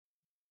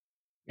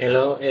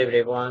Hello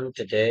everyone,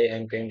 today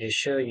I'm going to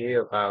show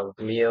you about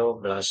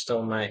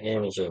glioblastoma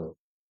imaging.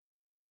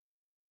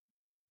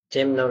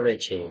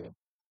 Terminology.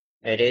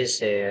 It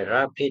is a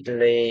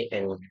rapidly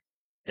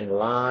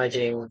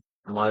enlarging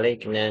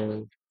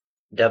malignant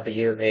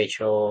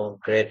WHO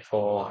grade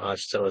 4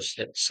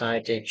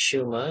 astrocytic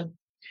tumor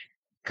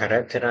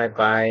characterized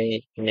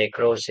by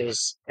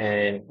necrosis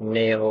and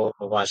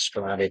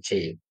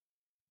neovascularity.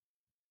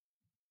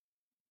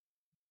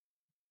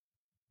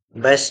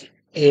 Best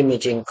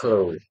imaging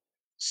clue.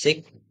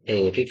 Seek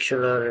a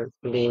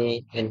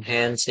regularly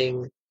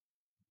enhancing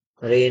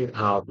ring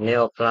of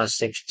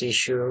neoplastic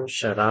tissue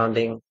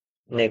surrounding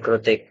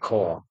necrotic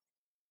core,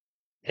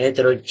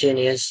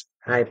 heterogeneous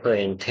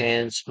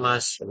hyperintense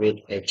mass with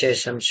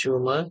adjacent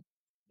tumor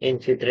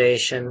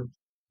infiltration,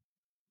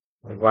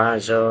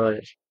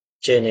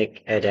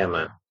 vasogenic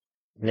edema,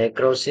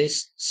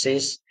 necrosis,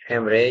 cyst,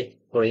 hemorrhage,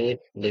 fluid,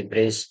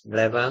 debris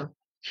level,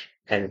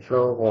 and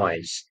flow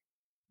voids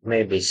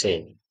may be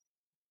seen.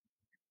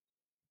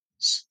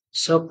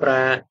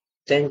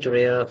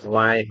 Supratentorial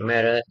white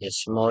matter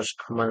is most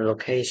common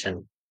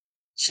location.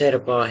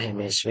 Cerebral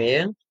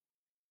hemisphere,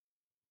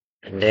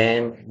 and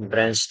then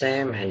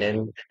brainstem, and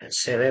then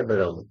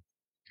cerebellum.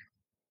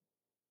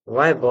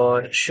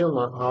 Whiteboard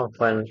tumor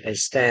often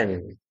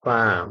extend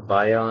far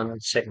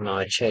beyond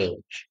signal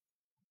change.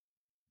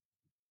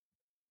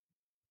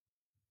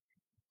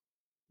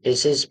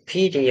 This is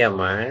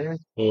PDMR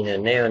in a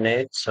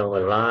neonate, so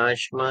a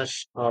large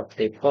mass of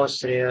the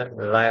posterior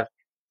left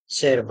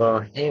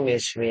cerebral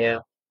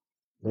hemisphere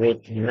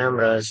with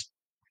numerous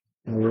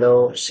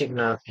low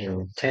signal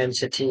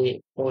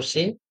intensity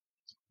foci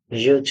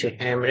due to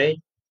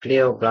hemorrhage,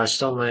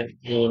 glioblastoma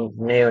in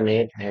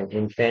neonate and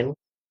infant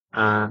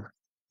are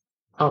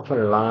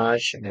often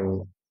large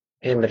and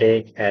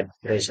hemorrhage at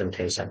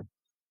presentation.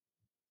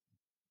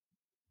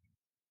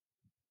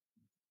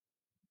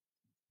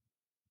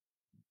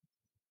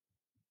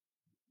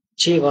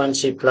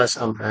 G1C plus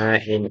umpire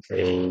in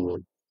a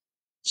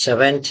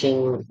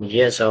 17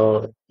 years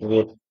old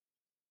with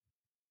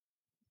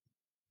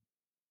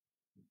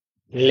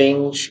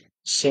Lynch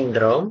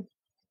syndrome,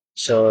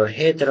 so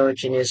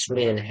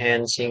heterogeneously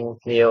enhancing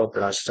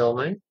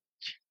glioblastoma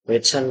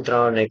with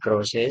central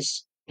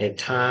necrosis, a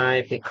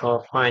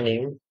typical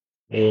finding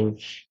in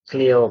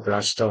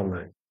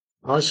glioblastoma.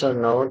 Also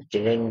note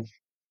the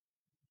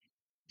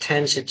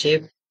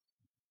intensity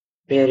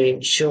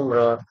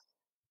peritumoral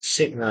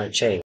signal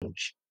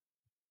change.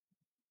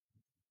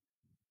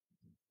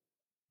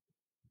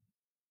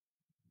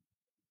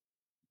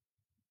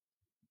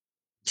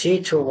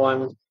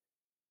 T21C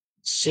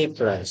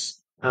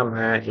plus. I'm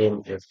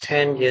in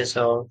 10 years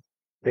old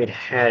with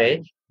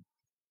headache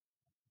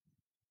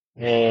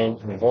and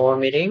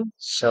vomiting,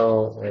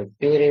 so a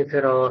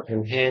peripheral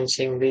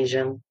enhancing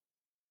vision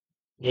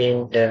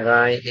in the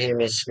right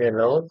hemisphere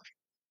lobe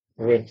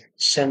with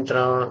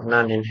central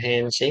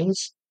non-enhancing.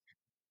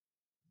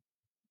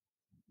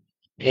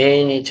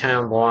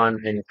 Anytime one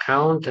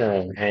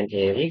encounter an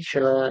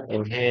irregular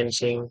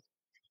enhancing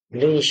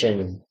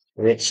lesion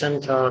with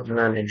central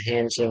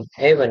non-enhancing,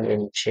 even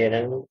in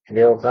children,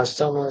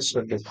 glioblastoma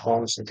should be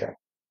considered.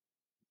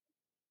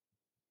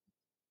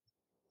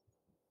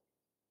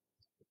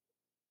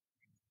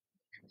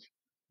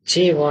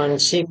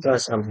 T1C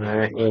plus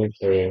in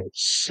a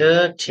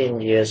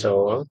 13 years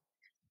old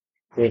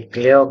with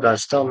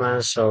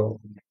glioblastoma, so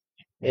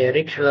a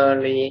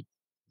regularly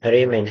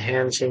rim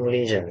enhancing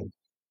lesion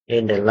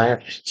in the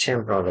left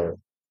temporal lobe.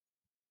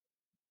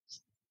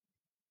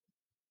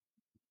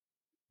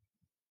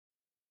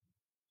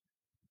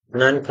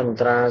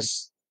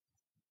 Non-contrast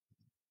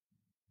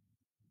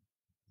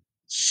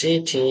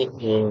CT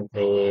in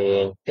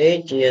a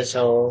 8 years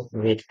old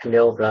with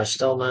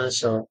glioblastoma,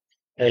 so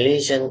a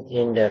lesion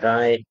in the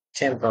right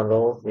temporal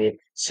lobe with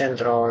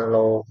central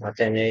lobe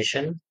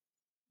attenuation,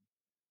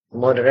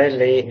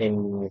 moderately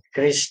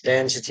increased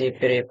density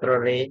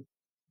peripherally,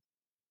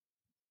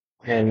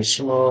 and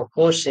small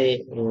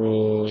foci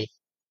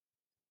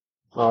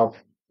of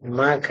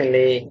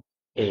markedly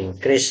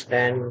increased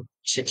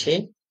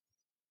density.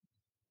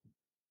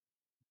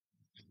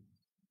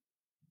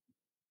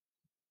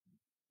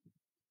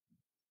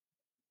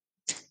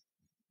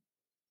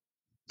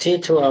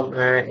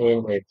 T2MR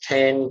in a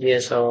 10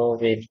 years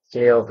old with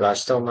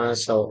glioblastoma,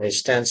 so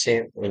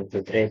extensive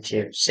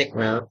integrative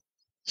signal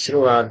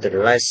throughout the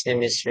right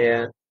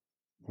hemisphere,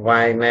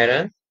 white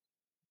matter,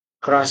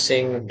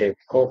 crossing the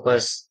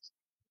corpus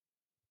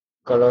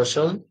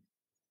callosum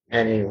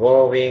and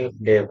involving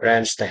the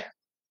brainstem.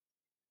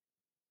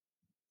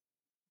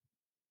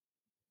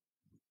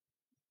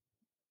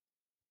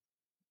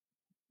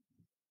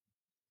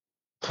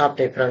 Top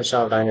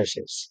differential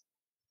diagnosis.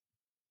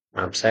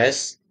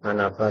 Abscess,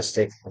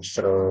 anaplastic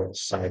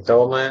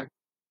astrocytoma,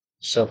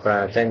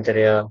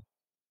 supratentorial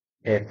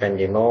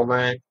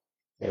ependymoma,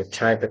 a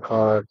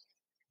typical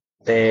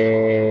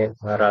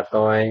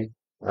teratoid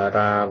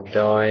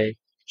rhabdoid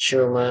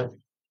tumor,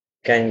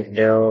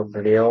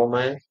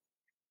 ganglioma,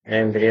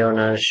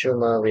 embryonal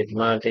tumor with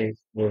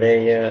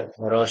multi-layer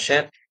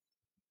rosette,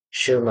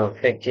 tumor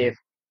affective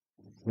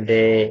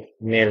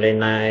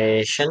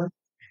demyelination,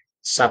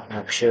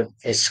 subacute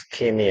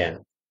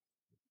ischemia.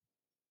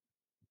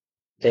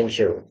 Thank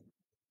you.